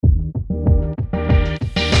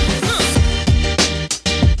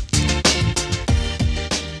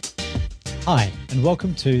Hi, and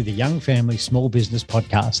welcome to the Young Family Small Business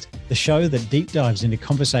Podcast, the show that deep dives into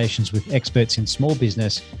conversations with experts in small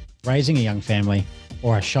business, raising a young family,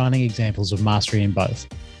 or are shining examples of mastery in both.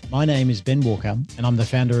 My name is Ben Walker, and I'm the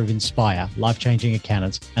founder of Inspire, Life-Changing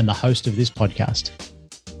Accountants, and the host of this podcast.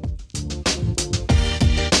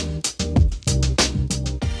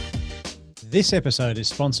 This episode is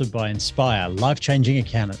sponsored by Inspire, Life-Changing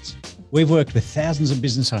Accountants. We've worked with thousands of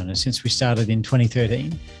business owners since we started in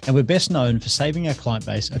 2013, and we're best known for saving our client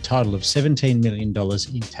base a total of $17 million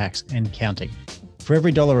in tax and counting. For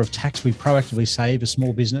every dollar of tax we proactively save a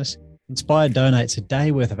small business, Inspire donates a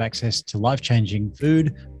day worth of access to life-changing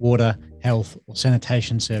food, water, health, or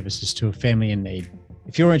sanitation services to a family in need.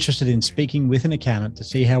 If you're interested in speaking with an accountant to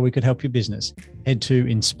see how we could help your business, head to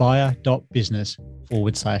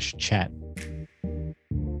inspire.business/chat.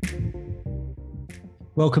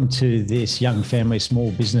 Welcome to this Young Family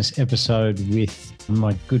Small Business episode with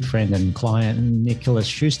my good friend and client, Nick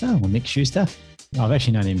Schuster. I've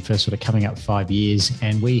actually known him for sort of coming up 5 years,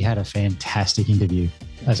 and we had a fantastic interview.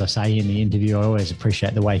 As I say in the interview, I always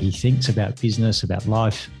appreciate the way he thinks about business, about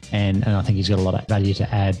life, and I think he's got a lot of value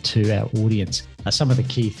to add to our audience. Some of the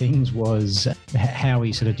key things was how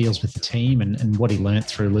he sort of deals with the team and what he learnt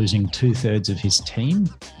through losing 2/3 of his team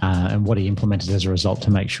and what he implemented as a result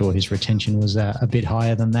to make sure his retention was a bit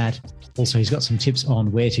higher than that. Also, he's got some tips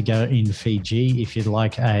on where to go in Fiji if you'd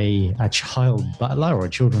like a child butler or a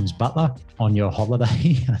children's butler on your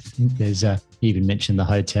holiday. I think there's he even mentioned the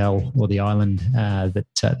hotel or the island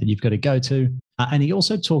that you've got to go to. And he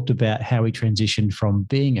also talked about how he transitioned from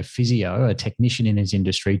being a physio, a technician in his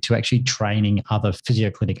industry, to actually training other physio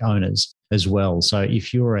clinic owners as well. So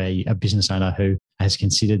if you're a business owner who has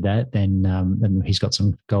considered that, then he's got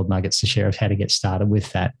some gold nuggets to share of how to get started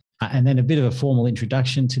with that. And then a bit of a formal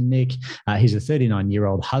introduction to Nick. He's a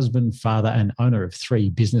 39-year-old husband, father, and owner of 3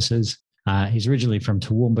 businesses. He's originally from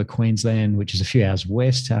Toowoomba, Queensland, which is a few hours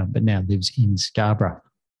west, but now lives in Scarborough.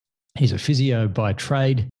 He's a physio by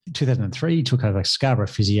trade. In 2003, he took over Scarborough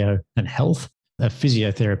Physio and Health, a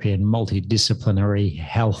physiotherapy and multidisciplinary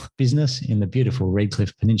health business in the beautiful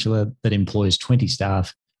Redcliffe Peninsula that employs 20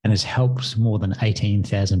 staff and has helped more than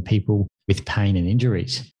 18,000 people with pain and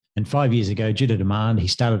injuries. And 5 years ago, due to demand, he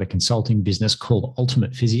started a consulting business called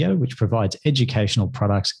Ultimate Physio, which provides educational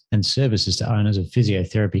products and services to owners of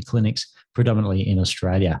physiotherapy clinics, predominantly in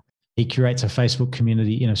Australia. He curates a Facebook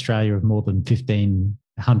community in Australia of more than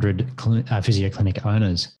 1,500 physio clinic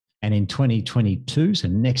owners. And in 2022, so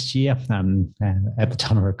next year, at the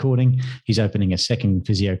time of recording, he's opening a second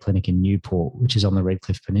physio clinic in Newport, which is on the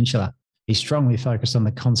Redcliffe Peninsula. He's strongly focused on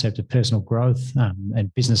the concept of personal growth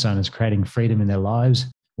and business owners creating freedom in their lives,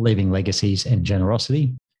 leaving legacies and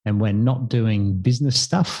generosity. And when not doing business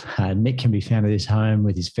stuff, Nick can be found at his home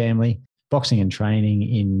with his family, boxing and training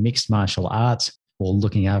in mixed martial arts, or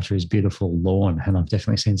looking after his beautiful lawn. And I've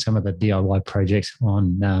definitely seen some of the DIY projects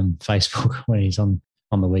on Facebook when he's on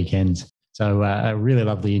the weekends. So a really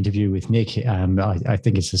lovely interview with Nick. I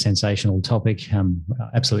think it's a sensational topic. I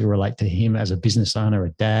absolutely relate to him as a business owner,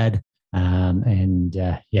 a dad.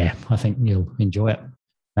 I think you'll enjoy it.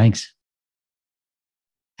 Thanks.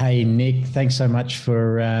 Hey, Nick, thanks so much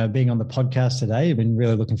for being on the podcast today. I've been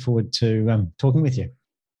really looking forward to talking with you.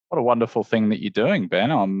 What a wonderful thing that you're doing,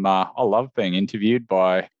 Ben. I love being interviewed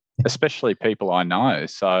by especially people I know.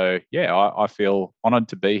 So, yeah, I feel honoured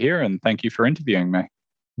to be here, and thank you for interviewing me.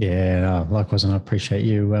 Yeah, likewise, and I appreciate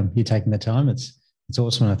you taking the time. It's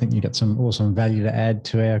awesome, and I think you've got some awesome value to add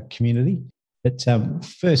to our community. But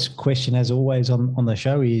first question, as always on the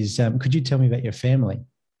show, is could you tell me about your family?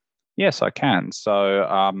 Yes, I can. So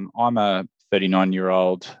I'm a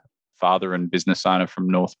 39-year-old father and business owner from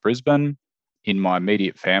North Brisbane. In my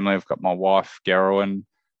immediate family, I've got my wife, Garowyn,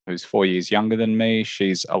 who's 4 years younger than me.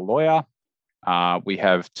 She's a lawyer. We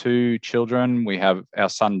have 2 children. We have our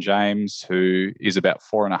son, James, who is about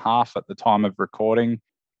 4.5 at the time of recording,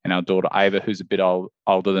 and our daughter, Ava, who's a bit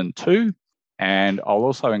older than 2. And I'll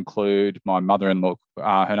also include my mother-in-law.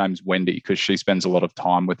 Her name's Wendy, because she spends a lot of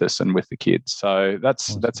time with us and with the kids. So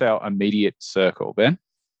that's our immediate circle, Ben.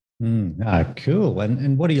 Cool.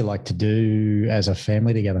 And what do you like to do as a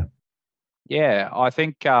family together? Yeah, I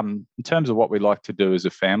think in terms of what we like to do as a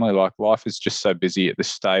family, like life is just so busy at this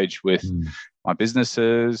stage with my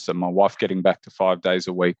businesses and my wife getting back to 5 days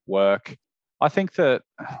a week work. I think that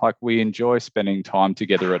we enjoy spending time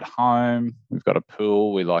together at home. We've got a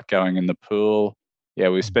pool. We like going in the pool. Yeah,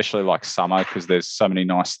 we especially like summer because there's so many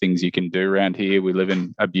nice things you can do around here. We live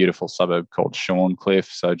in a beautiful suburb called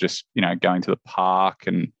Shorncliffe. So just, going to the park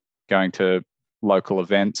and going to local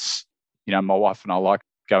events. My wife and I like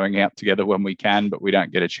going out together when we can, but we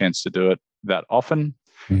don't get a chance to do it that often.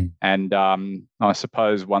 Mm. And I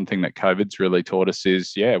suppose one thing that COVID's really taught us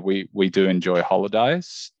is, we do enjoy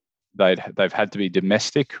holidays. They've had to be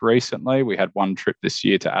domestic recently. We had one trip this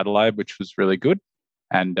year to Adelaide, which was really good.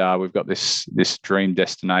 And we've got this dream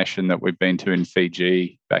destination that we've been to in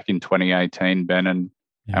Fiji back in 2018, Ben, and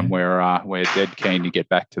we're dead keen to get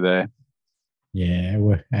back to there. Yeah,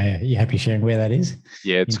 you happy sharing where that is?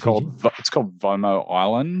 Yeah, it's called Vomo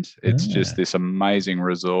Island. It's just this amazing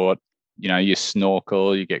resort. You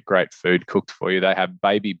snorkel, you get great food cooked for you. They have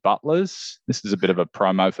baby butlers. This is a bit of a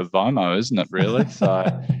promo for Vomo, isn't it, really?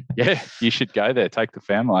 So, yeah, you should go there. Take the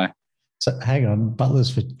family. So hang on,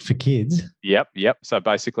 butlers for kids? Yep. So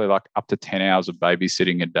basically like up to 10 hours of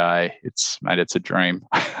babysitting a day. It's a dream.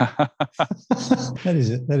 That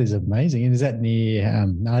is amazing. And is that near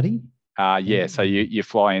Nadi? Yeah. So you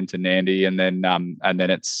fly into Nandi and then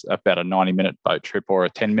it's about a 90-minute boat trip or a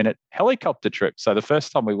 10-minute helicopter trip. So the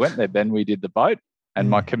first time we went there, Ben, we did the boat.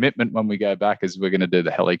 And my commitment when we go back is we're going to do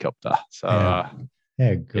the helicopter. So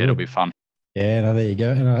good. It'll be fun. Yeah, no, there you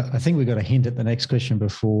go. And I think we got a hint at the next question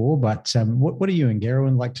before, but what do you and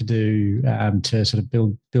Gerwin like to do to sort of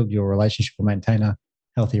build your relationship or maintain a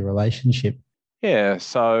healthy relationship? Yeah,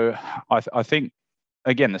 so I think,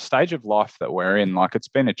 again, the stage of life that we're in, like it's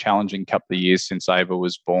been a challenging couple of years since Ava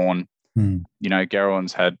was born.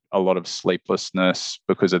 Gerwin's had a lot of sleeplessness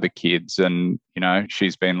because of the kids and,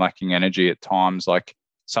 she's been lacking energy at times. Like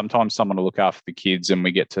sometimes someone will look after the kids and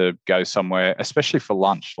we get to go somewhere, especially for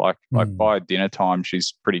lunch. Like by dinner time,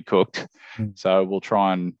 she's pretty cooked. So we'll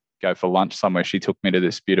try and go for lunch somewhere. She took me to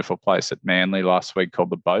this beautiful place at Manly last week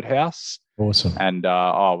called the Boathouse. Awesome. And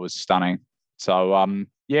it was stunning. So,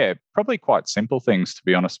 probably quite simple things, to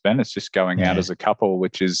be honest, Ben. It's just going out as a couple,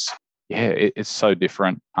 which is, it's so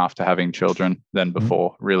different after having children than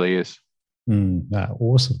before. Really is.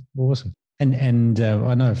 Awesome. And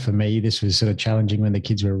I know for me, this was sort of challenging when the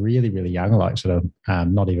kids were really, really young, like sort of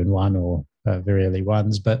not even one or very early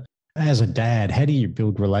ones. But as a dad, how do you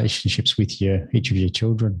build relationships with each of your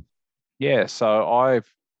children? Yeah, so I've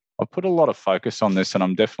put a lot of focus on this, and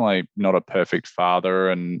I'm definitely not a perfect father,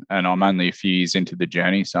 and I'm only a few years into the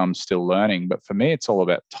journey, so I'm still learning. But for me, it's all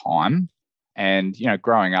about time. And,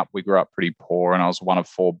 growing up, we grew up pretty poor and I was one of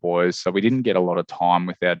 4 boys. So we didn't get a lot of time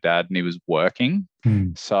with our dad and he was working.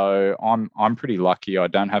 So I'm pretty lucky. I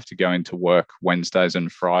don't have to go into work Wednesdays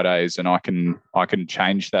and Fridays and I can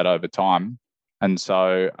change that over time. And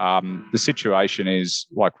so the situation is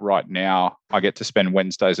like right now, I get to spend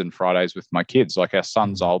Wednesdays and Fridays with my kids. Like our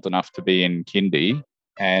son's old enough to be in kindy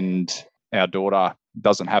and our daughter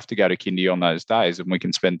doesn't have to go to kindy on those days and we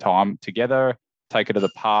can spend time together. Take her to the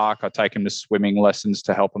park. I take him to swimming lessons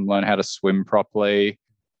to help him learn how to swim properly.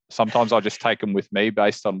 Sometimes I just take them with me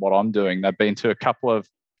based on what I'm doing. They've been to a couple of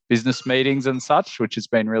business meetings and such, which has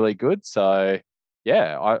been really good. So,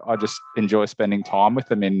 I just enjoy spending time with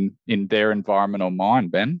them in their environment or mine,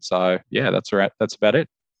 Ben. So, that's about it.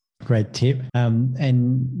 Great tip.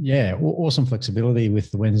 Awesome flexibility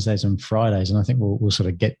with the Wednesdays and Fridays. And I think we'll sort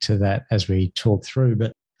of get to that as we talk through.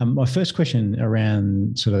 But my first question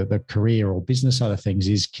around sort of the career or business side of things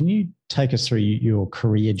is, can you take us through your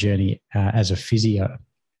career journey as a physio?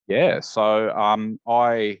 Yeah, so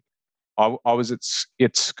I was at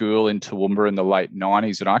school in Toowoomba in the late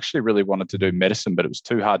 90s and I actually really wanted to do medicine, but it was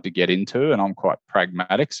too hard to get into and I'm quite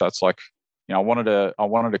pragmatic. So it's like, I wanted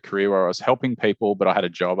a career where I was helping people, but I had a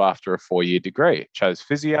job after a 4-year degree. Chose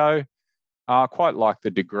physio. Quite like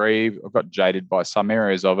the degree. I got jaded by some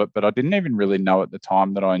areas of it, but I didn't even really know at the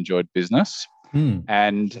time that I enjoyed business.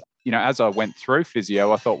 And, as I went through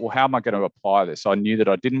physio, I thought, well, how am I going to apply this? I knew that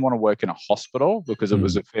I didn't want to work in a hospital because it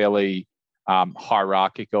was a fairly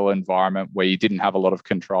hierarchical environment where you didn't have a lot of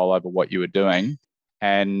control over what you were doing.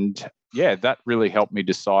 And that really helped me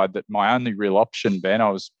decide that my only real option, Ben, I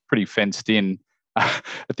was pretty fenced in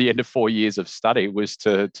at the end of 4 years of study, was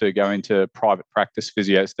to go into private practice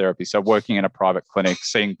physiotherapy. So working in a private clinic,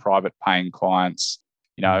 seeing private paying clients,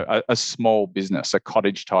 a small business, a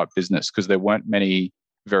cottage type business, because there weren't many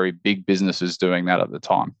very big businesses doing that at the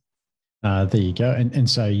time. There you go. And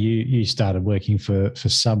so you started working for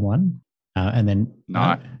someone and then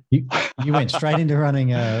you went straight into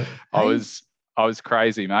running a... I was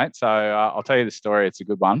crazy, mate. So I'll tell you the story. It's a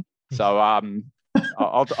good one. So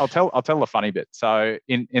I'll tell the funny bit. So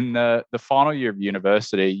in the final year of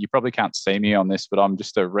university, you probably can't see me on this, but I'm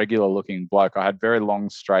just a regular looking bloke. I had very long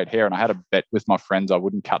straight hair and I had a bet with my friends I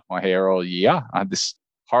wouldn't cut my hair all year. I had this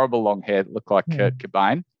horrible long hair that looked like Kurt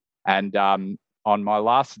Cobain. And on my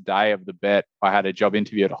last day of the bet, I had a job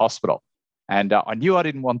interview at a hospital. And I knew I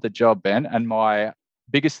didn't want the job, Ben. And my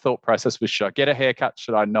biggest thought process was, should I get a haircut?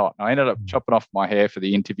 Should I not? And I ended up chopping off my hair for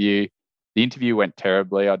the interview. The interview went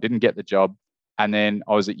terribly. I didn't get the job. And then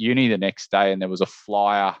I was at uni the next day and there was a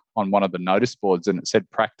flyer on one of the notice boards and it said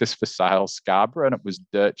practice for sales Scarborough, and it was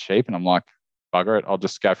dirt cheap. And I'm like, bugger it, I'll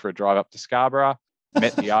just go for a drive up to Scarborough.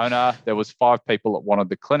 Met the owner. There was 5 people that wanted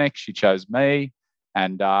the clinic. She chose me.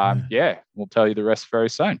 And we'll tell you the rest very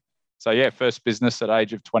soon. So yeah, first business at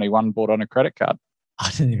age of 21, bought on a credit card. I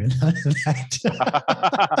didn't even know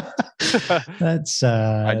that. That's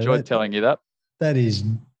I enjoyed telling you that. That is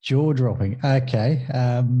jaw-dropping. Okay.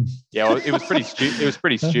 It was pretty stupid. It was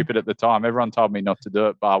pretty stupid at the time. Everyone told me not to do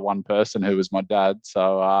it, bar one person who was my dad.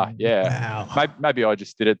 So Wow. Maybe I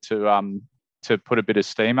just did it to put a bit of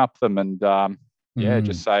steam up them and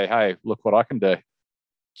just say, hey, look what I can do.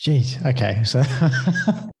 Jeez. Okay.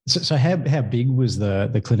 So how big was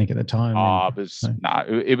the clinic at the time?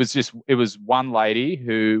 It was one lady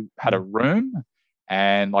who had a room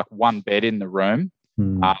and like one bed in the room.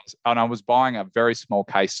 And I was buying a very small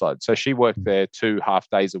caseload. So she worked there 2 half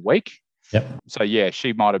days a week. Yep. So yeah,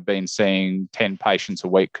 she might have been seeing 10 patients a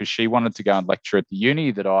week because she wanted to go and lecture at the uni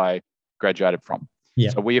that I graduated from. Yeah.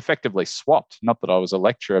 So we effectively swapped. Not that I was a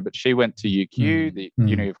lecturer, but she went to UQ, the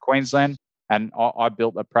Uni of Queensland. And I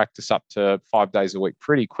built a practice up to 5 days a week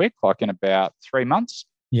pretty quick, like in about 3 months.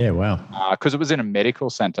 Yeah, wow. Because it was in a medical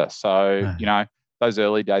centre. So, those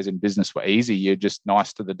early days in business were easy. You're just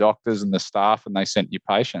nice to the doctors and the staff and they sent you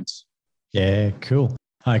patients. Yeah, cool.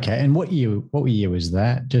 Okay. And what year was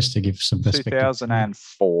that? Just to give some perspective.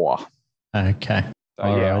 2004. Okay. So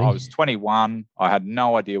I was 21. I had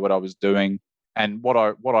no idea what I was doing. And what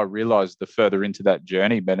I realised the further into that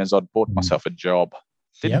journey, Ben, is I'd bought myself a job.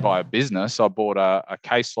 Didn't buy a business. I bought a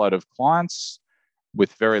caseload of clients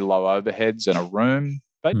with very low overheads and a room.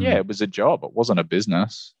 But it was a job. It wasn't a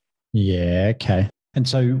business. Yeah. Okay. And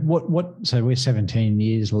so so we're 17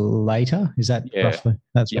 years later. Is that roughly?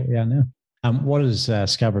 That's what we are now. What does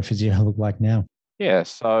Scarborough Physio look like now? Yeah.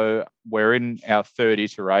 So we're in our 3rd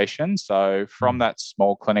iteration. So from that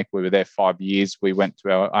small clinic, we were there 5 years. We went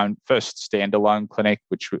to our own first standalone clinic,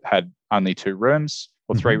 which had only 2 rooms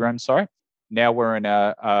or 3 rooms, sorry. Now we're in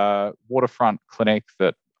a waterfront clinic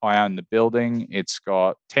that I own the building. It's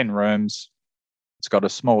got 10 rooms. It's got a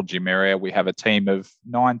small gym area. We have a team of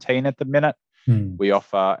 19 at the minute. We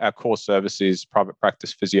offer our core services, private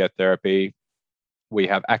practice physiotherapy. We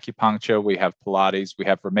have acupuncture. We have Pilates. We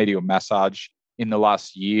have remedial massage. In the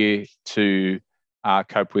last year to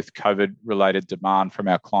cope with COVID-related demand from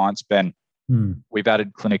our clients, Ben, we've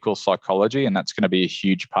added clinical psychology, and that's going to be a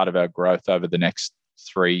huge part of our growth over the next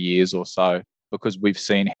 3 years or so, because we've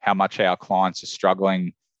seen how much our clients are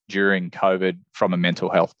struggling during COVID from a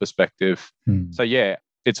mental health perspective. So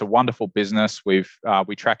it's a wonderful business. We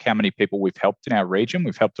track how many people we've helped in our region.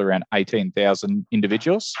 We've helped around 18,000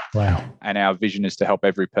 individuals. Wow. And our vision is to help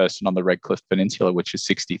every person on the Redcliffe Peninsula, which is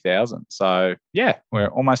 60,000. So we're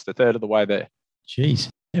almost a third of the way there. Jeez.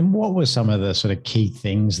 And what were some of the sort of key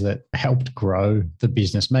things that helped grow the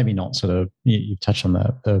business? Maybe not sort of, you touched on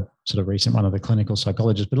the sort of recent one of the clinical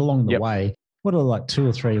psychologists, but along the way, what are like 2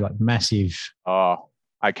 or 3 like massive? Oh,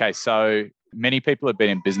 okay. So many people have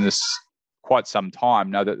been in business quite some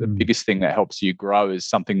time know that the biggest thing that helps you grow is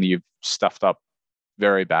something that you've stuffed up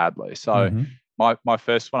very badly. So my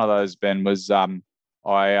first one of those, Ben, was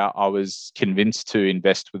I was convinced to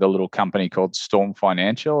invest with a little company called Storm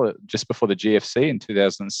Financial just before the GFC in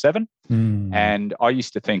 2007. And I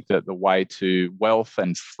used to think that the way to wealth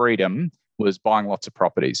and freedom was buying lots of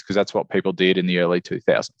properties because that's what people did in the early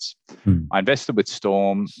 2000s. I invested with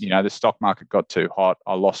Storm. The stock market got too hot.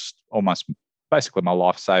 I lost almost basically my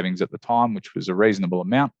life savings at the time, which was a reasonable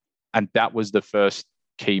amount. And that was the first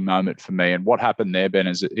key moment for me. And what happened there, Ben,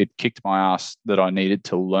 is it kicked my ass that I needed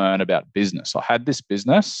to learn about business. I had this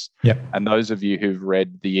business. And those of you who've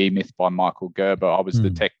read The E-Myth by Michael Gerber, I was the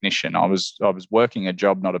technician. I was working a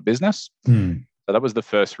job, not a business. So that was the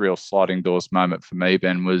first real sliding doors moment for me,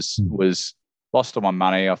 Ben, was lost all my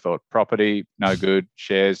money. I thought property, no good.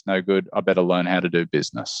 Shares, no good. I better learn how to do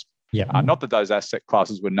business. Not that those asset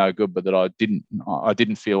classes were no good, but that I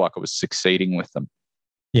didn't feel like I was succeeding with them.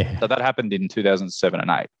 So that happened in 2007 and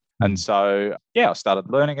 8. And so, I started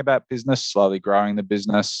learning about business, slowly growing the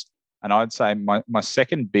business. And I'd say my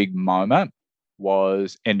second big moment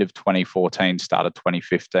was end of 2014, start of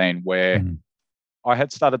 2015, where I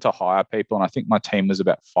had started to hire people. And I think my team was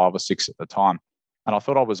about 5 or 6 at the time. And I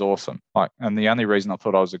thought I was awesome. And the only reason I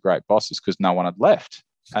thought I was a great boss is because no one had left.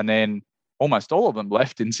 And then almost all of them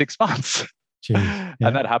left in 6 months.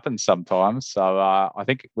 And that happens sometimes. So I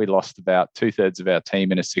think we lost about 2/3 of our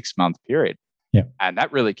team in a 6-month period. And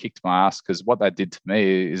that really kicked my ass because what that did to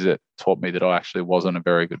me is it taught me that I actually wasn't a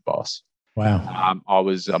very good boss. Wow. I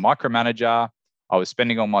was a micromanager. I was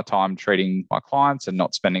spending all my time treating my clients and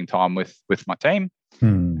not spending time with my team.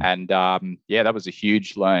 And that was a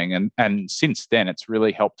huge learning. And since then, it's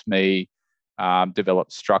really helped me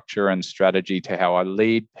develop structure and strategy to how I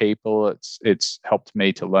lead people. It's helped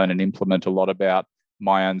me to learn and implement a lot about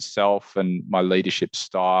my own self and my leadership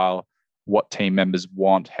style, what team members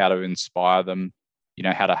want, how to inspire them,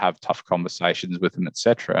 how to have tough conversations with them,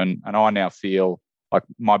 etc. And I now feel like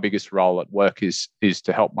my biggest role at work is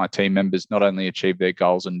to help my team members not only achieve their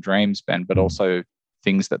goals and dreams, Ben, but also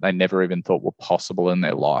things that they never even thought were possible in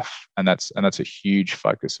their life. And that's a huge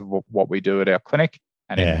focus of what we do at our clinic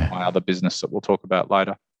and in my other business that we'll talk about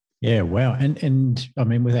later. Yeah, wow. And I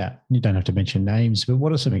mean, you don't have to mention names, but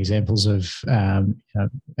what are some examples of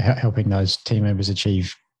helping those team members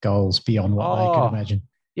achieve goals beyond what they could imagine?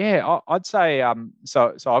 Yeah, I'd say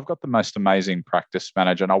so I've got the most amazing practice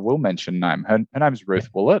manager, and I will mention name. Her name's Ruth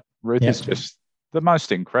Willett. Ruth is just the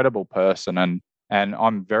most incredible person, and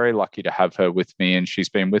I'm very lucky to have her with me. And she's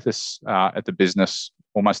been with us at the business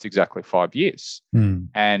almost exactly 5 years.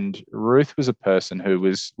 And Ruth was a person who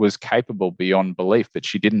was capable beyond belief, but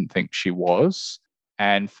she didn't think she was.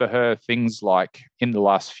 And for her, things like in the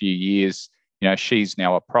last few years, she's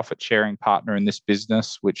now a profit sharing partner in this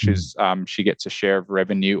business, which is she gets a share of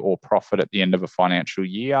revenue or profit at the end of a financial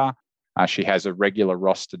year. She has a regular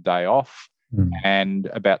roster day off. And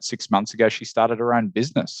about 6 months ago, she started her own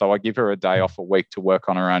business. So I give her a day off a week to work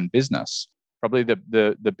on her own business. Probably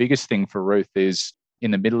the biggest thing for Ruth is in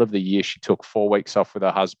the middle of the year, she took 4 weeks off with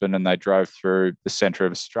her husband and they drove through the centre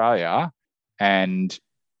of Australia. And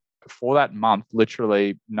for that month,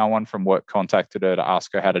 literally no one from work contacted her to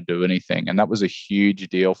ask her how to do anything. And that was a huge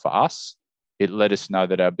deal for us. It let us know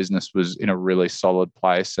that our business was in a really solid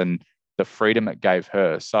place and the freedom it gave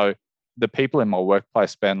her. So the people in my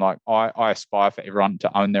workplace, Ben, like I aspire for everyone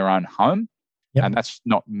to own their own home. And that's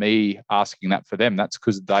not me asking that for them. That's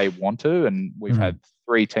because they want to. And we've had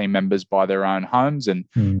 3 team members buy their own homes. And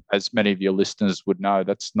as many of your listeners would know,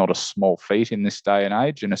 that's not a small feat in this day and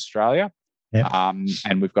age in Australia.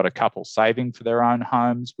 And we've got a couple saving for their own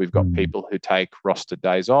homes. We've got people who take roster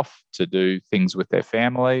days off to do things with their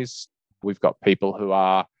families. We've got people who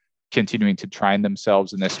are continuing to train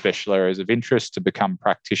themselves in their special areas of interest to become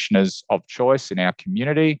practitioners of choice in our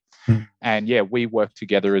community. And we work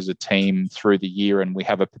together as a team through the year, and we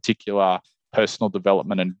have a particular personal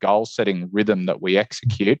development and goal setting rhythm that we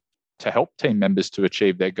execute to help team members to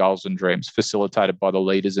achieve their goals and dreams, facilitated by the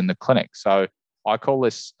leaders in the clinic. So I call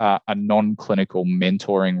this a non-clinical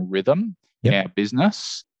mentoring rhythm in our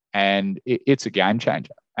business, and it's a game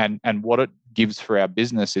changer. And what it gives for our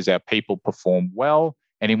business is our people perform well.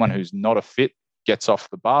 Anyone who's not a fit gets off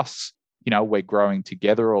the bus. We're growing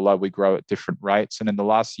together, although we grow at different rates. And in the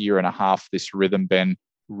last year and a half, this rhythm, Ben,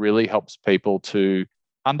 really helps people to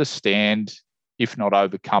understand, if not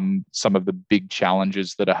overcome, some of the big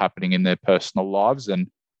challenges that are happening in their personal lives. And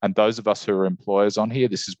those of us who are employers on here,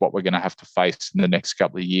 this is what we're going to have to face in the next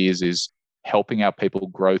couple of years, is helping our people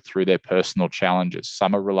grow through their personal challenges.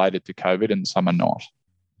 Some are related to COVID and some are not.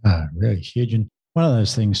 Really huge. And one of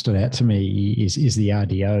those things stood out to me is the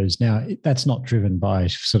RDOs. Now, that's not driven by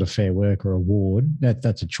sort of Fair Work or award.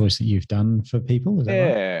 That's a choice that you've done for people. Is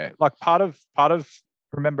that right? Like part of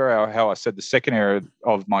remember how I said the second area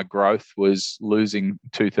of my growth was losing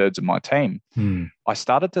 2/3 of my team. I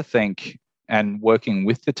started to think and working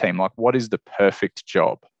with the team, like, what is the perfect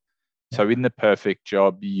job? So in the perfect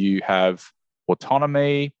job, you have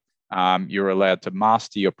autonomy. You're allowed to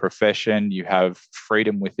master your profession. You have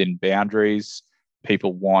freedom within boundaries.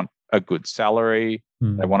 People want a good salary.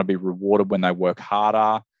 They want to be rewarded when they work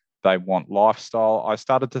harder. They want lifestyle. I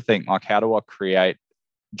started to think, like, how do I create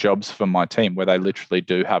jobs for my team where they literally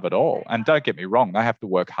do have it all? And don't get me wrong, they have to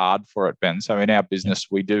work hard for it, Ben. So in our business,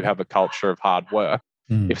 we do have a culture of hard work.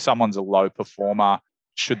 If someone's a low performer,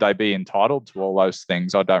 should they be entitled to all those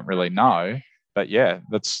things? I don't really know. But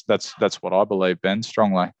that's what I believe, Ben,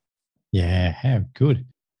 strongly. Yeah, how good.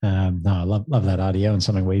 No, I love that RDO, and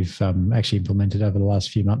something we've actually implemented over the last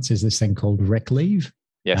few months is this thing called rec leave.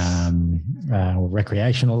 Yes. Or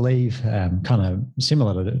recreational leave, kind of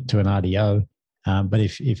similar to an RDO. But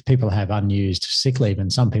if people have unused sick leave,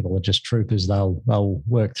 and some people are just troopers, they'll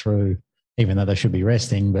work through even though they should be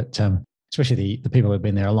resting. But especially the people who've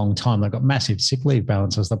been there a long time, they've got massive sick leave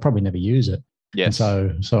balances. They'll probably never use it. Yes.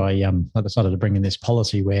 And so I decided to bring in this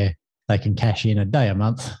policy where they can cash in a day a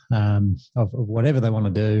month of whatever they want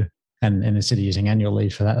to do. And instead of using annual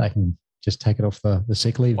leave for that, they can just take it off the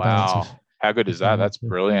sick leave. Wow. How good is that? That's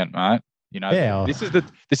brilliant, mate. This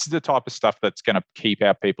is the type of stuff that's going to keep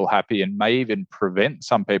our people happy and may even prevent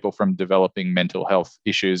some people from developing mental health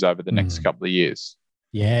issues over the next couple of years.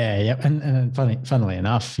 Yeah, yeah. And funnily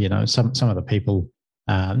enough, some of the people,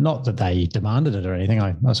 not that they demanded it or anything.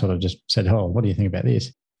 I sort of just said, "Oh, what do you think about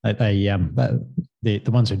this?" The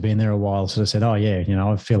ones who'd been there a while sort of said, "Oh, yeah,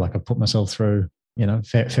 I feel like I put myself through,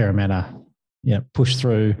 fair amount of, push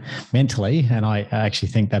through mentally, and I actually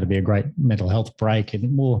think that'd be a great mental health break,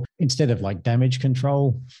 and more instead of like damage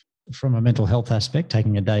control from a mental health aspect,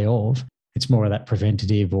 taking a day off, it's more of that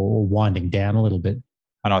preventative or winding down a little bit."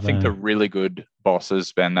 And I think the really good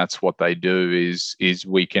bosses, Ben, that's what they do is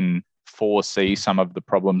we can foresee some of the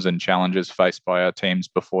problems and challenges faced by our teams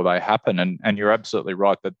before they happen. And you're absolutely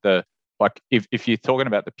right that if you're talking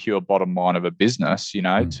about the pure bottom line of a business,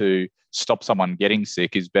 to stop someone getting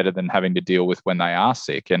sick is better than having to deal with when they are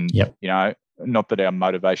sick. And Yep. Not that our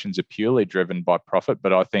motivations are purely driven by profit,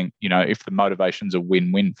 but I think, if the motivations are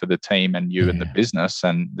win-win for the team and you and the business,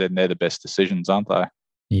 and then they're the best decisions, aren't they?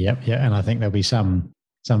 Yep. Yeah. And I think there'll be some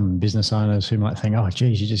business owners who might think, oh,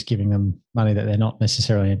 geez, you're just giving them money that they're not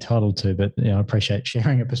necessarily entitled to. But I appreciate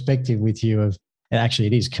sharing a perspective with you of actually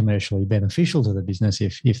it is commercially beneficial to the business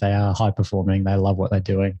if they are high performing, they love what they're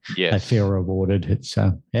doing, Yes. they feel rewarded. It's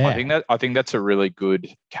yeah. I think that's a really good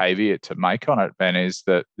caveat to make on it, Ben, is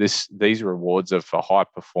that these rewards are for high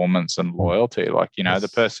performance and loyalty. Like, Yes. the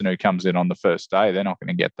person who comes in on the first day, they're not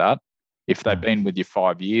going to get that. If they've been with you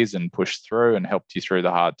 5 years and pushed through and helped you through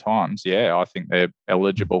the hard times, yeah, I think they're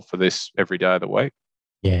eligible for this every day of the week.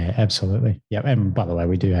 Yeah, absolutely. Yeah, and by the way,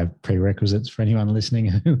 we do have prerequisites for anyone listening.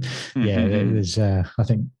 Yeah, there's. I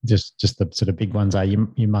think just the sort of big ones are you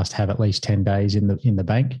must have at least 10 days in the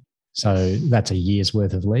bank. So that's a year's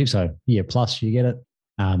worth of leave. So year plus you get it,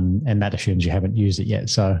 and that assumes you haven't used it yet.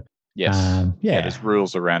 So yes, there's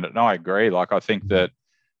rules around it, and I agree. Like I think that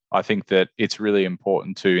it's really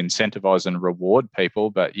important to incentivize and reward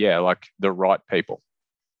people, but like the right people.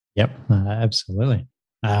 Yep, absolutely.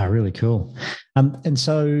 Really cool. And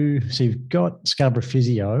so you've got Scarborough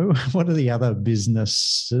Physio. What are the other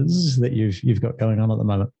businesses that you've got going on at the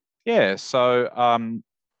moment? Yeah, so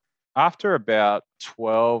after about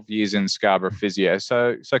 12 years in Scarborough Physio,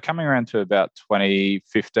 so coming around to about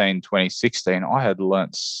 2015, 2016, I had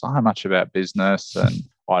learnt so much about business and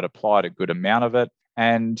I'd applied a good amount of it.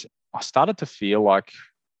 And I started to feel like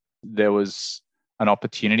there was an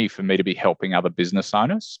opportunity for me to be helping other business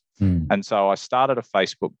owners. And so I started a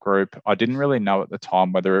Facebook group. I didn't really know at the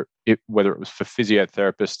time whether it was for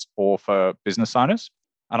physiotherapists or for business owners.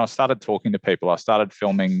 And I started talking to people. I started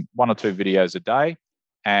filming 1 or 2 videos a day.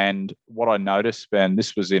 And what I noticed, Ben,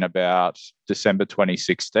 this was in about December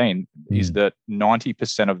 2016, is that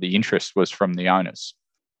 90% of the interest was from the owners.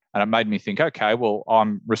 And it made me think, okay, well,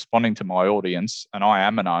 I'm responding to my audience and I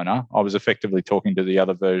am an owner. I was effectively talking to the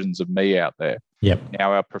other versions of me out there. Yep.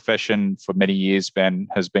 Now, our profession for many years, Ben,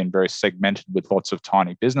 has been very segmented with lots of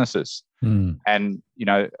tiny businesses. And,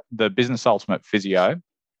 the Business Ultimate Physio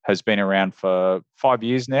has been around for 5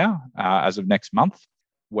 years now, as of next month.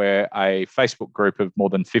 We're a Facebook group of more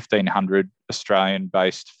than 1,500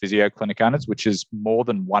 Australian-based physio clinic owners, which is more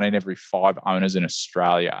than 1 in every 5 owners in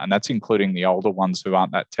Australia. And that's including the older ones who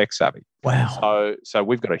aren't that tech savvy. Wow. So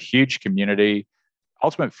we've got a huge community.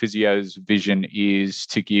 Ultimate Physio's vision is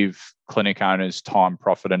to give clinic owners time,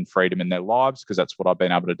 profit, and freedom in their lives, because that's what I've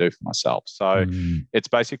been able to do for myself. So it's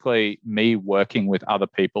basically me working with other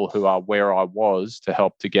people who are where I was to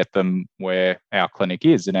help to get them where our clinic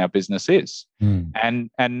is and our business is. And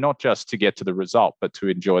not just to get to the result, but to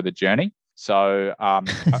enjoy the journey. So our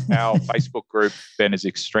Facebook group, Ben, is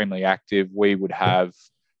extremely active. We would have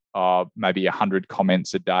maybe 100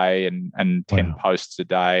 comments a day and 10 posts a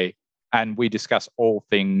day. And we discuss all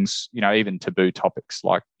things, even taboo topics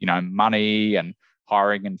like, money and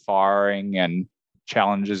hiring and firing and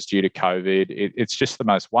challenges due to COVID. It's just the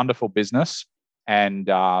most wonderful business. And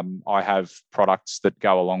I have products that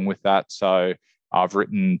go along with that. So I've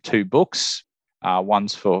written 2 books.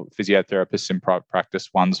 One's for physiotherapists in private practice,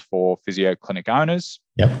 one's for physio clinic owners.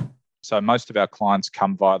 Yep. So most of our clients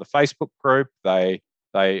come via the Facebook group. They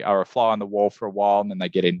are a fly on the wall for a while and then they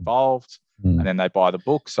get involved. And then they buy the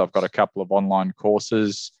books. I've got a couple of online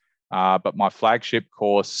courses, but my flagship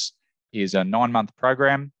course is a 9-month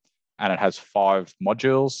program and it has 5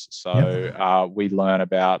 modules. So we learn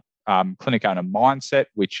about clinic owner mindset,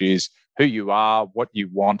 which is who you are, what you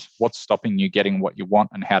want, what's stopping you getting what you want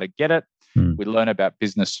and how to get it. We learn about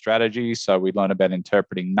business strategy. So we learn about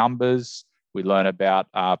interpreting numbers. We learn about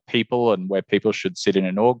people and where people should sit in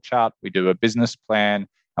an org chart. We do a business plan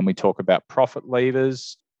and we talk about profit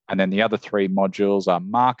levers. And then the other 3 modules are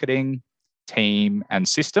marketing, team, and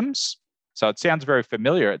systems. So it sounds very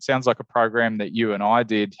familiar. It sounds like a program that you and I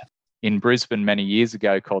did in Brisbane many years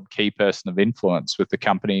ago called Key Person of Influence with the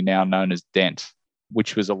company now known as Dent.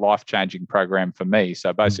 which was a life-changing program for me.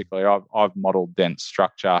 So basically, I've modeled Dent's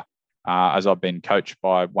structure as I've been coached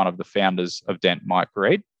by one of the founders of Dent, Mike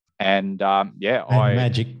Reed. And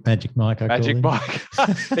Magic Mike, I call him. Magic Mike.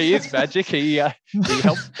 He is magic. He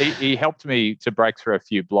helped me to break through a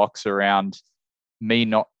few blocks around me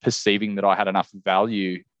not perceiving that I had enough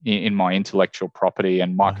value in my intellectual property,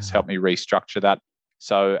 and Mike has helped me restructure that.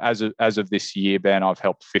 So as of this year, Ben, I've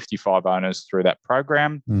helped 55 owners through that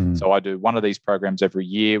program. So I do one of these programs every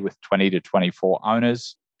year with 20 to 24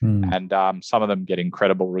 owners, and some of them get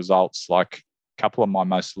incredible results. Like a couple of my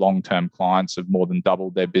most long-term clients have more than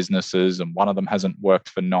doubled their businesses, and one of them hasn't worked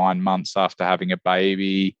for 9 months after having a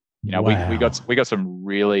baby. You know, we got some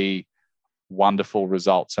really wonderful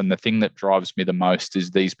results. And the thing that drives me the most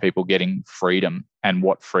is these people getting freedom and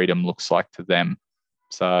what freedom looks like to them.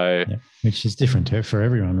 So, which is different for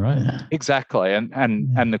everyone, right? Exactly.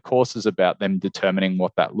 And the course is about them determining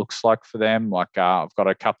what that looks like for them. Like I've got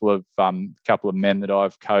a couple of men that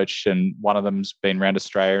I've coached, and one of them's been around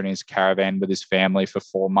Australia in his caravan with his family for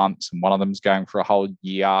 4 months, and one of them's going for a whole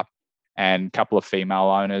year, and a couple of female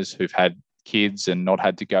owners who've had kids and not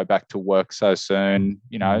had to go back to work so soon.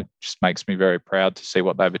 You know, it just makes me very proud to see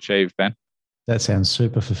what they've achieved, Ben. That sounds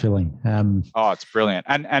super fulfilling. It's brilliant.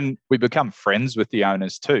 And we become friends with the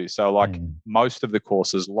owners too. So like most of the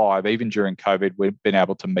courses live, even during COVID, we've been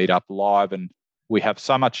able to meet up live, and we have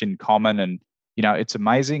so much in common. And, you know, it's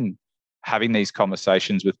amazing having these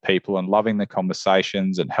conversations with people and loving the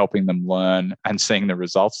conversations and helping them learn and seeing the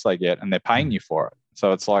results they get, and they're paying you for it.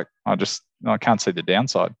 So it's like, I can't see the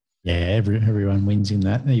downside. Yeah, everyone wins in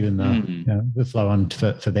that, even the flow on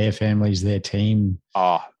for their families, their team.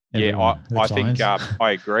 I think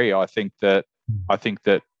I agree. I think that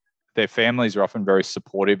their families are often very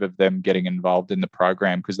supportive of them getting involved in the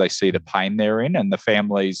program because they see the pain they're in, and the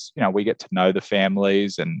families, you know, we get to know the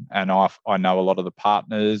families, and I know a lot of the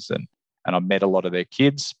partners, and I've met a lot of their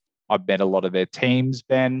kids. I've met a lot of their teams,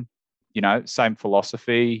 Ben. You know, same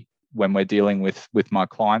philosophy when we're dealing with my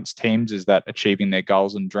clients' teams, is that achieving their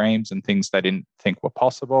goals and dreams and things they didn't think were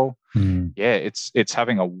possible. Yeah, it's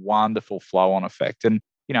having a wonderful flow-on effect. And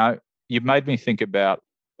you know, you've made me think about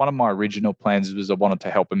one of my original plans was I wanted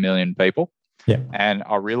to help 1 million people. Yeah. And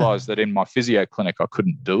I realized that in my physio clinic, I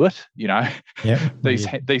couldn't do it. You know,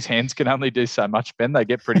 these hands can only do so much, Ben. They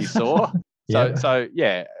get pretty sore. So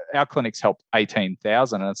our clinics helped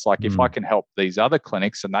 18,000. And it's like, if I can help these other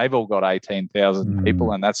clinics and they've all got 18,000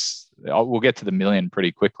 people, and we'll get to the 1 million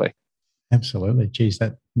pretty quickly. Absolutely. Geez,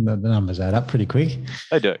 the numbers add up pretty quick.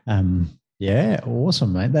 They do. Yeah.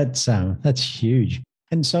 Awesome, mate. That's huge.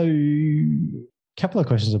 And so a couple of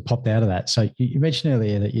questions have popped out of that. So you mentioned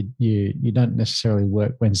earlier that you don't necessarily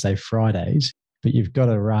work Wednesday, Fridays, but you've got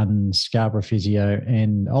to run Scarborough Physio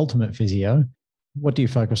and Ultimate Physio. What do you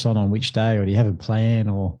focus on which day, or do you have a plan,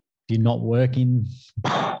 or do you not work in?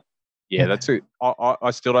 Yeah, that's it.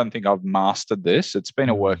 I still don't think I've mastered this. It's been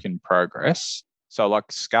a work in progress. So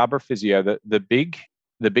like Scarborough Physio, the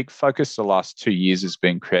big focus the last 2 years has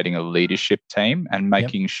been creating a leadership team and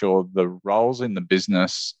making sure the roles in the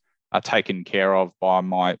business are taken care of by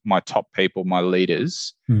my top people, my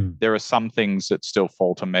leaders. There are some things that still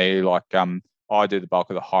fall to me, like I do the bulk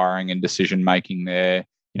of the hiring and decision making there.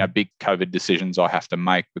 You know, big COVID decisions I have to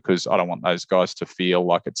make because I don't want those guys to feel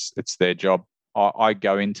like it's their job. I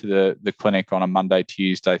go into the clinic on a Monday,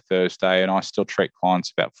 Tuesday, Thursday, and I still treat clients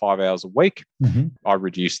about 5 hours a week. I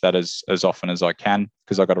reduce that as often as I can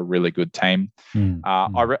because I've got a really good team.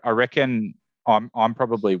 I reckon I'm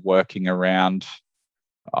probably working around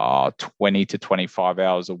 20 to 25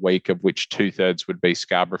 hours a week, of which 2/3 would be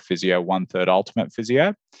Scarborough Physio, 1/3 Ultimate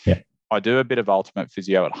Physio. Yeah. I do a bit of Ultimate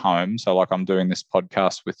Physio at home. So like I'm doing this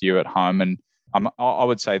podcast with you at home, and I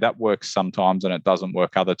would say that works sometimes and it doesn't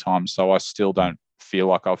work other times. So I still don't feel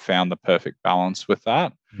like I've found the perfect balance with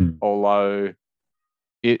that. Although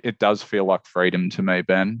it does feel like freedom to me,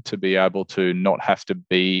 Ben, to be able to not have to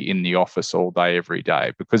be in the office all day, every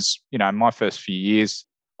day. Because, you know, in my first few years,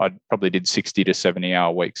 I probably did 60 to 70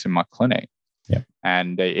 hour weeks in my clinic. Yeah.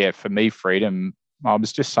 And for me, freedom, I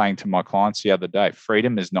was just saying to my clients the other day,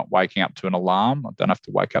 freedom is not waking up to an alarm. I don't have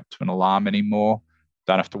to wake up to an alarm anymore.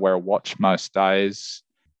 Don't have to wear a watch most days.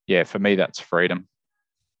 Yeah, for me, that's freedom.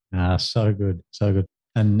 So good. So good.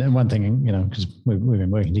 And one thing, you know, because we've been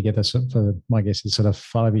working together for, my guess, is sort of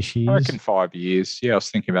 5-ish years. I reckon 5 years. Yeah, I was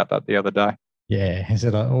thinking about that the other day. Yeah, I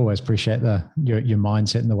said I always appreciate your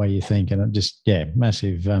mindset and the way you think, and it just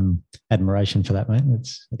massive admiration for that, mate.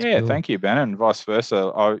 That's cool. Thank you, Ben, and vice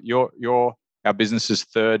versa. You're our business's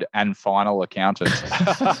third and final accountant,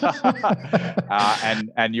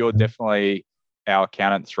 and you're definitely our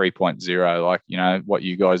accountant 3.0. Like, what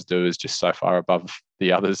you guys do is just so far above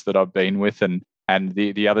the others that I've been with. And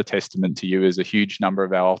the other testament to you is a huge number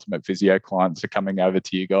of our Ultimate Physio clients are coming over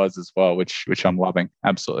to you guys as well, which I'm loving,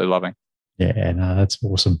 absolutely loving. Yeah, no, that's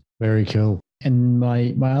awesome. Very cool. And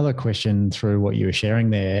my other question through what you were sharing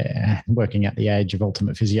there, working at the age of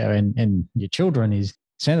Ultimate Physio and your children,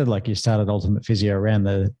 sounded like you started Ultimate Physio around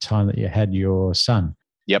the time that you had your son.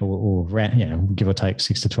 Yep. Or around, give or take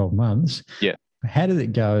 6 to 12 months. Yeah. How did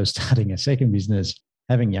it go starting a second business,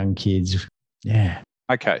 having young kids? Yeah.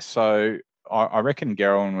 Okay, so I reckon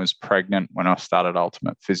Geraldine was pregnant when I started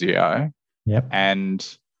Ultimate Physio. Yep.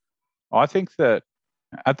 And I think that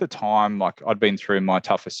at the time, like, I'd been through my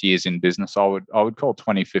toughest years in business. I would call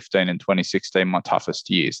 2015 and 2016 my toughest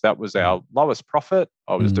years. That was our lowest profit.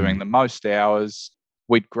 I was doing the most hours.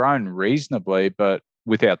 We'd grown reasonably, but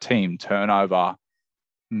with our team turnover,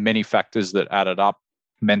 many factors that added up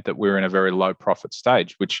meant that we were in a very low profit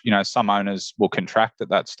stage, which, some owners will contract at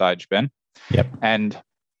that stage, Ben. Yep. And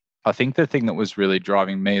I think the thing that was really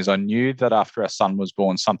driving me is I knew that after our son was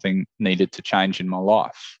born, something needed to change in my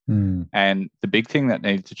life. And the big thing that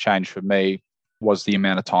needed to change for me was the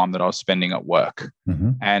amount of time that I was spending at work.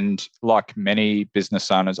 And like many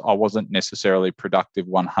business owners, I wasn't necessarily productive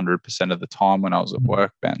 100% of the time when I was at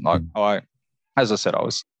work, Ben. Like as I said, I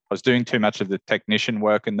was doing too much of the technician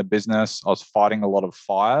work in the business. I was fighting a lot of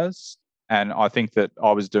fires. And I think that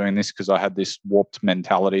I was doing this because I had this warped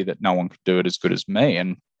mentality that no one could do it as good as me.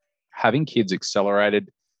 And having kids accelerated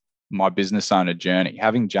my business owner journey.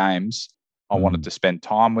 Having James, I wanted to spend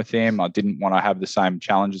time with him. I didn't want to have the same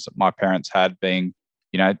challenges that my parents had, being,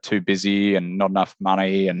 too busy and not enough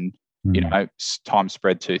money and, time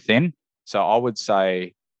spread too thin. So I would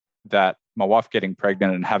say that my wife getting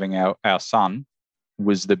pregnant and having our son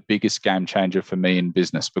was the biggest game changer for me in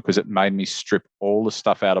business, because it made me strip all the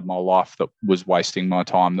stuff out of my life that was wasting my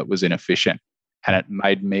time, that was inefficient. And it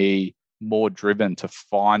made me more driven to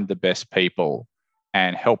find the best people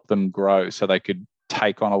and help them grow so they could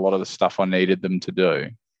take on a lot of the stuff I needed them to do.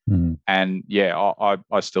 And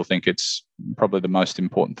I still think it's probably the most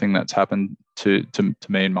important thing that's happened to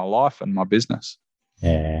me in my life and my business.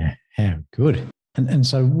 Yeah, good. And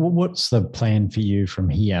so what's the plan for you from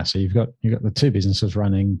here? So you've got the two businesses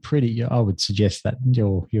running pretty, I would suggest that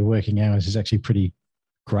your working hours is actually pretty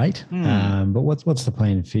great. But what's the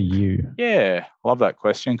plan for you? Yeah, I love that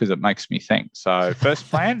question because it makes me think. So first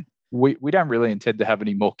plan, we don't really intend to have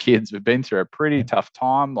any more kids. We've been through a pretty tough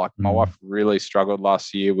time. Like my wife really struggled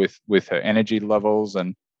last year with her energy levels,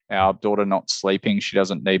 and our daughter not sleeping. She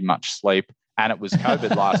doesn't need much sleep. And it was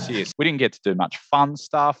COVID last year. So we didn't get to do much fun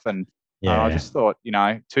stuff. And I just thought,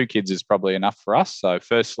 2 kids is probably enough for us. So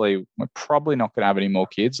firstly, we're probably not going to have any more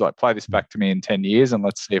kids. Like, play this back to me in 10 years and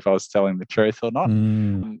let's see if I was telling the truth or not.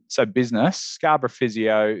 So business, Scarborough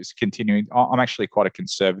Physio is continuing. I'm actually quite a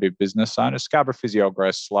conservative business owner. Scarborough Physio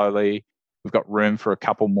grows slowly. We've got room for a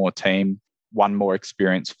couple more team, 1 more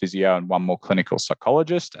experienced physio and 1 more clinical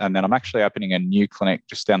psychologist. And then I'm actually opening a new clinic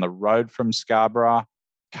just down the road from Scarborough.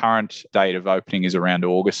 Current date of opening is around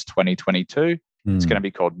August 2022. It's going to be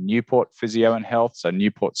called Newport Physio and Health. So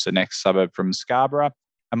Newport's the next suburb from Scarborough.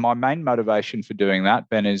 And my main motivation for doing that,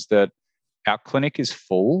 Ben, is that our clinic is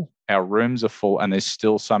full, our rooms are full, and there's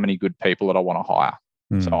still so many good people that I want to hire.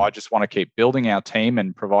 So I just want to keep building our team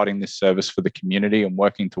and providing this service for the community and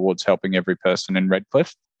working towards helping every person in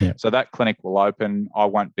Redcliffe. So that clinic will open. I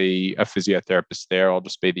won't be a physiotherapist there. I'll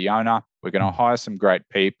just be the owner. We're going to hire some great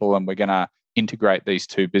people, and we're going to integrate these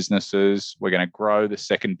 2 businesses. We're going to grow the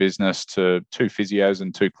second business to 2 physios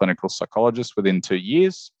and 2 clinical psychologists within 2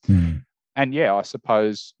 years. And I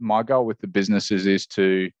suppose my goal with the businesses is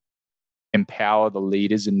to empower the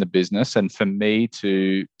leaders in the business, and for me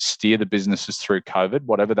to steer the businesses through COVID,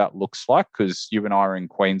 whatever that looks like, because you and I are in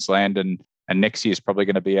Queensland, and next year is probably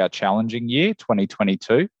going to be our challenging year,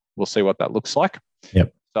 2022. We'll see what that looks like.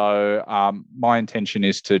 So my intention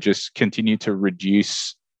is to just continue to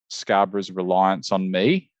reduce Scarborough's reliance on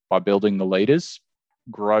me by building the leaders,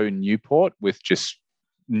 grow Newport with just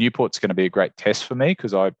Newport's going to be a great test for me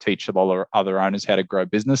because I teach a lot of other owners how to grow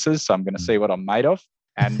businesses. So I'm going to see what I'm made of.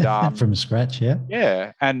 And from scratch,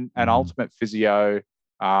 and Ultimate Physio,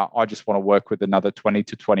 I just want to work with another 20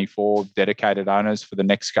 to 24 dedicated owners for the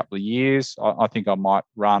next couple of years. I think I might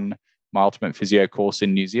run my Ultimate Physio course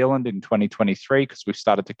in New Zealand in 2023 because we've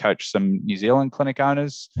started to coach some New Zealand clinic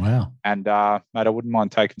owners. Wow. And, mate, I wouldn't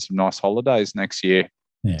mind taking some nice holidays next year.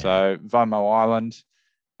 So Vomo Island,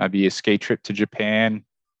 maybe a ski trip to Japan,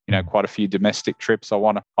 quite a few domestic trips.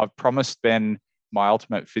 I've promised Ben, my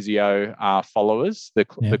Ultimate Physio followers, the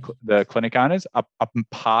clinic owners, a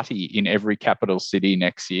party in every capital city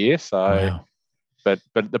next year. So But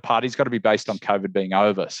the party's got to be based on COVID being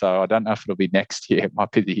over. So I don't know if it'll be next year. It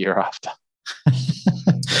might be the year after.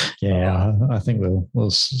 Yeah, I think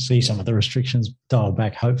we'll see some of the restrictions dial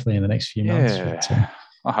back hopefully in the next few months. Yeah,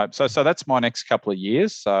 I hope so. So that's my next couple of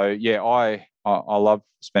years. So yeah, I love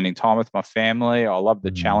spending time with my family. I love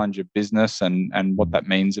the challenge of business and what that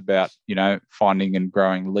means about, finding and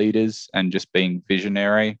growing leaders and just being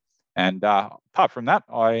visionary. And apart from that,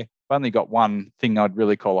 I've only got one thing I'd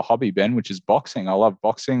really call a hobby, Ben, which is boxing. I love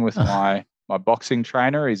boxing with my boxing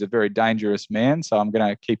trainer. He's a very dangerous man. So I'm going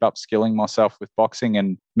to keep upskilling myself with boxing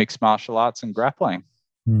and mixed martial arts and grappling.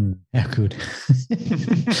 How good.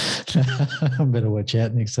 I better watch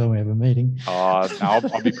out next time we have a meeting. No,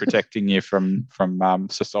 I'll be protecting you from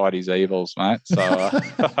society's evils, mate. So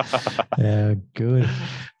good.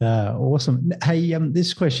 Awesome. Hey,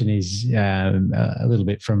 this question is a little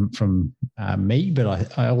bit from me,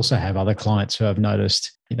 but I also have other clients who I've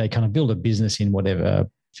noticed they kind of build a business in whatever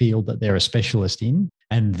field that they're a specialist in.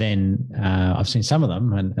 And then I've seen some of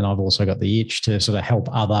them, and I've also got the itch to sort of help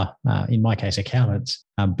other, in my case, accountants,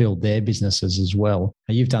 build their businesses as well.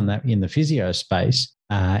 You've done that in the physio space,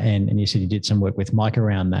 and you said you did some work with Mike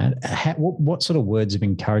around that. What sort of words of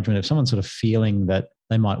encouragement, if someone's sort of feeling that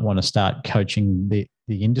they might want to start coaching the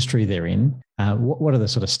industry they're in, what are the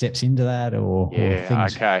sort of steps into that or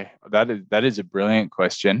things? Okay. That is a brilliant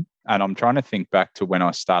question. And I'm trying to think back to when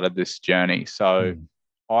I started this journey. So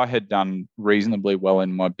I had done reasonably well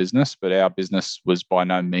in my business, but our business was by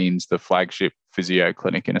no means the flagship physio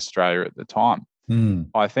clinic in Australia at the time.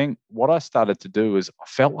 I think what I started to do is I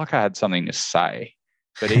felt like I had something to say.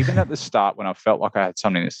 But even at the start, when I felt like I had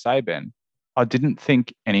something to say, Ben, I didn't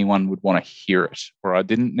think anyone would want to hear it, or I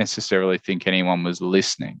didn't necessarily think anyone was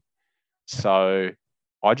listening. So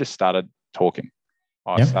I just started talking.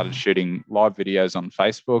 I started shooting live videos on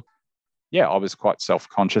Facebook. Yeah, I was quite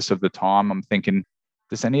self-conscious of the time. I'm thinking,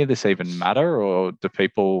 does any of this even matter, or do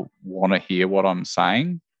people want to hear what I'm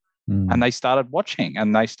saying? And they started watching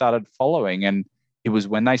and they started following. And it was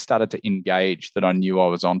when they started to engage that I knew I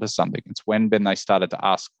was onto something. It's when they started to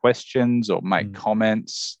ask questions or make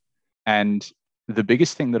comments. And the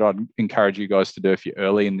biggest thing that I'd encourage you guys to do if you're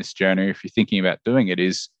early in this journey, if you're thinking about doing it,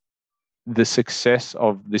 is the success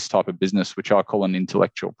of this type of business, which I call an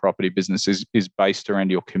intellectual property business, is based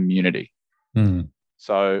around your community.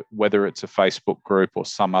 So whether it's a Facebook group or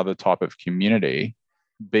some other type of community,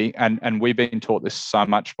 and we've been taught this so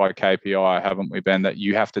much by KPI, haven't we, Ben, that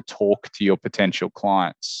you have to talk to your potential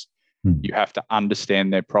clients. You have to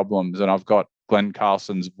understand their problems. And I've got Glenn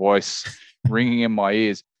Carlson's voice ringing in my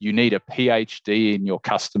ears. You need a PhD in your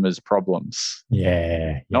customers' problems.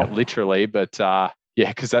 Not literally, but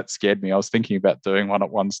because that scared me. I was thinking about doing one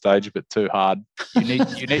at one stage, but too hard.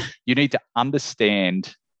 You need to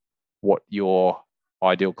understand what your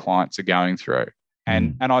ideal clients are going through.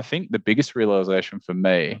 And I think the biggest realization for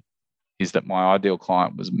me is that my ideal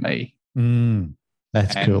client was me.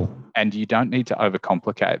 That's cool. And you don't need to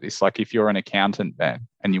overcomplicate this. Like if you're an accountant, Ben,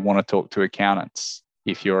 and you want to talk to accountants,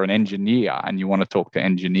 if you're an engineer and you want to talk to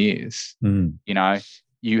engineers,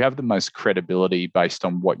 you have the most credibility based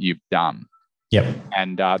on what you've done.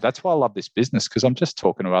 And that's why I love this business, because I'm just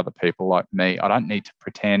talking to other people like me. I don't need to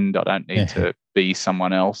pretend. I don't need to be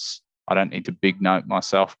someone else. I don't need to big note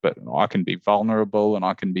myself, but I can be vulnerable and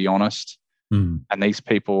I can be honest. And these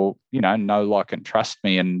people, know, like, and trust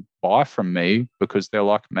me and buy from me because they're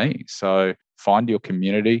like me. So find your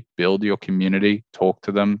community, build your community, talk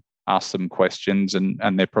to them, ask them questions,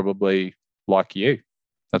 and they're probably like you.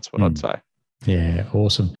 That's what I'd say. Yeah,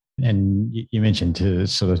 awesome. And you mentioned to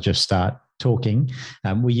sort of just start talking.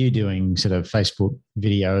 Were you doing sort of Facebook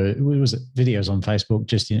video? Was it videos on Facebook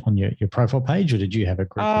just on your profile page, or did you have a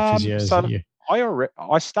group of physios?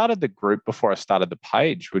 I started the group before I started the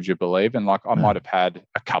page, would you believe? And I might have had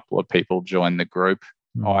a couple of people join the group.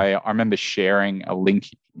 I remember sharing a link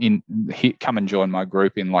come and join my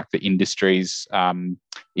group in the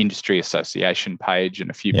industry association page, and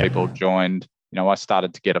a few people joined. I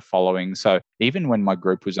started to get a following. So even when my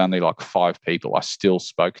group was only 5 people, I still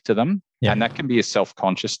spoke to them. And that can be a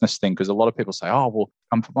self-consciousness thing, because a lot of people say, oh, well,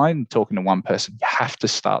 I'm only talking to one person. You have to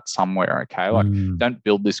start somewhere, okay? Don't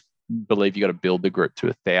believe you got to build the group to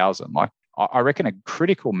 1,000. I reckon a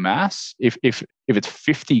critical mass, if it's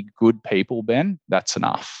 50 good people, Ben, that's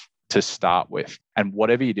enough to start with. And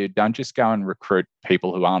whatever you do, don't just go and recruit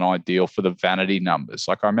people who aren't ideal for the vanity numbers.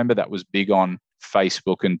 I remember that was big on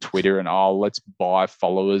Facebook and Twitter, and let's buy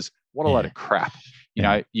followers. What a load of crap.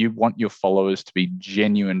 You want your followers to be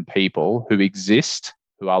genuine people who exist,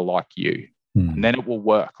 who are like you. And then it will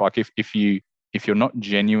work. If you if you're not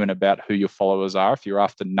genuine about who your followers are, if you're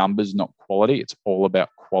after numbers, not quality, it's all about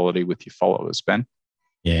quality with your followers, Ben.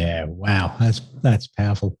 Yeah, wow, that's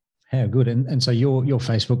powerful. How good! And so your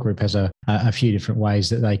Facebook group has a few different ways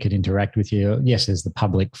that they could interact with you. Yes, there's the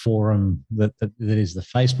public forum that is the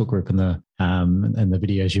Facebook group and the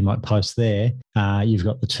videos you might post there. You've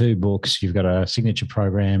got the 2 books. You've got a signature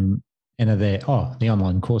program, and are there the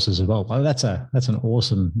online courses as well. Well, that's an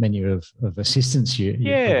awesome menu of assistance you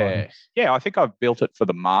provide. Yeah. I think I've built it for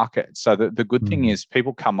the market. So the good thing is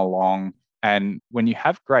people come along. And when you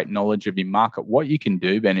have great knowledge of your market, what you can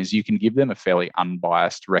do, Ben, is you can give them a fairly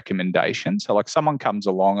unbiased recommendation. So like someone comes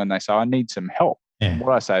along and they say, I need some help. Yeah. And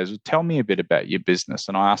what I say is, tell me a bit about your business.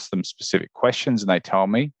 And I ask them specific questions and they tell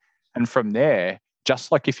me. And from there,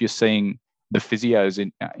 just like if you're seeing the physios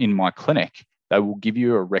in my clinic, they will give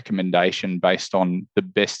you a recommendation based on the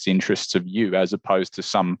best interests of you as opposed to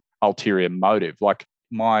some ulterior motive. Like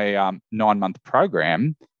my 9-month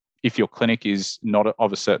program, if your clinic is not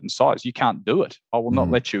of a certain size, you can't do it. I will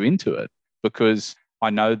not let you into it because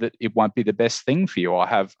I know that it won't be the best thing for you. I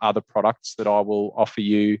have other products that I will offer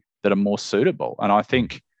you that are more suitable. And I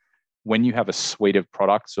think when you have a suite of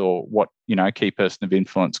products or what, Key Person of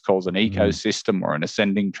Influence calls an ecosystem or an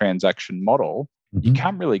ascending transaction model, you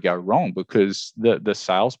can't really go wrong because the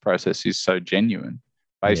sales process is so genuine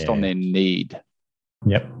based on their need.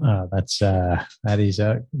 Yep, that is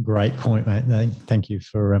a great point, mate. Thank you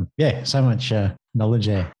for so much knowledge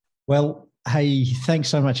there. Well, hey, thanks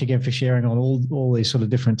so much again for sharing on all these sort of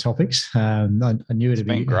different topics. I knew it'd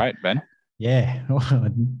be great, Ben. Yeah, I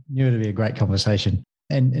knew it'd be a great conversation.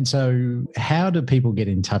 And so, how do people get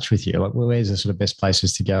in touch with you? Like, where's the sort of best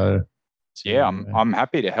places to go? I'm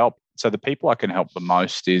happy to help. So the people I can help the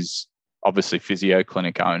most is obviously physio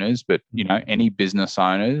clinic owners, but any business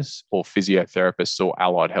owners or physiotherapists or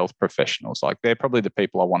allied health professionals. Like they're probably the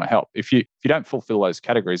people I want to help. If you don't fulfill those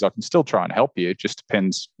categories, I can still try and help you. It just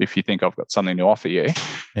depends if you think I've got something to offer you.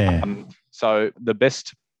 Yeah. So the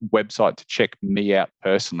best website to check me out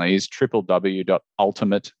personally is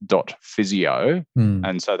www.ultimate.physio.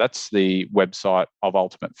 And so that's the website of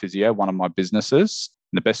Ultimate Physio, one of my businesses.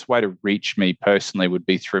 And the best way to reach me personally would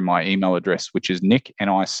be through my email address, which is nick,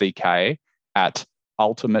 N-I-C-K, at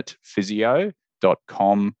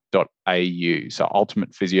ultimatephysio.com.au. So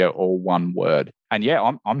Ultimate Physio, all one word. And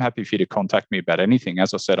I'm happy for you to contact me about anything.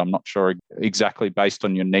 As I said, I'm not sure exactly based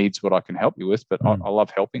on your needs what I can help you with, but I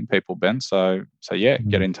love helping people, Ben. So get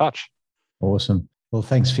in touch. Awesome. Well,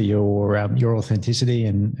 thanks for your authenticity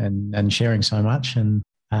and sharing so much. And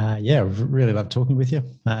really loved talking with you.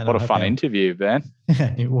 What a fun interview, Ben.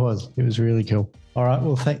 It was really cool. All right.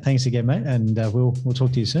 Well, thanks again, mate. And we'll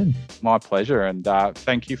talk to you soon. My pleasure. And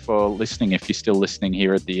thank you for listening. If you're still listening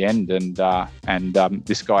here at the end, and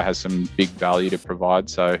this guy has some big value to provide.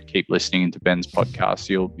 So keep listening into Ben's podcast.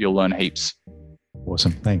 You'll learn heaps.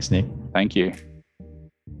 Awesome. Thanks, Nick. Thank you.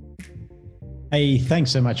 Hey,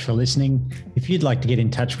 thanks so much for listening. If you'd like to get in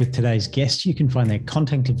touch with today's guest, you can find their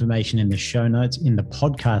contact information in the show notes in the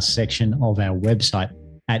podcast section of our website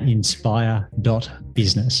at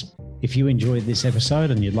inspire.business. If you enjoyed this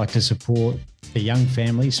episode and you'd like to support the Young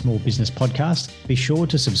Family Small Business Podcast, be sure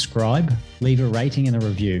to subscribe, leave a rating and a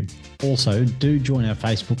review. Also, do join our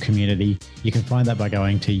Facebook community. You can find that by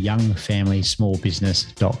going to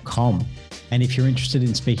youngfamilysmallbusiness.com. And if you're interested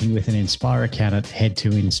in speaking with an Inspire accountant, head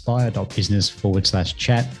to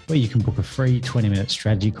inspire.business/chat, where you can book a free 20-minute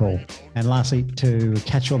strategy call. And lastly, to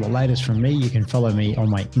catch all the latest from me, you can follow me on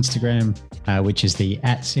my Instagram, which is the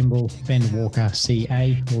 @Ben_Walker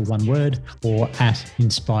CA, all one word, or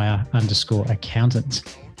 @inspire_accountant.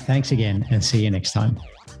 Thanks again and see you next time.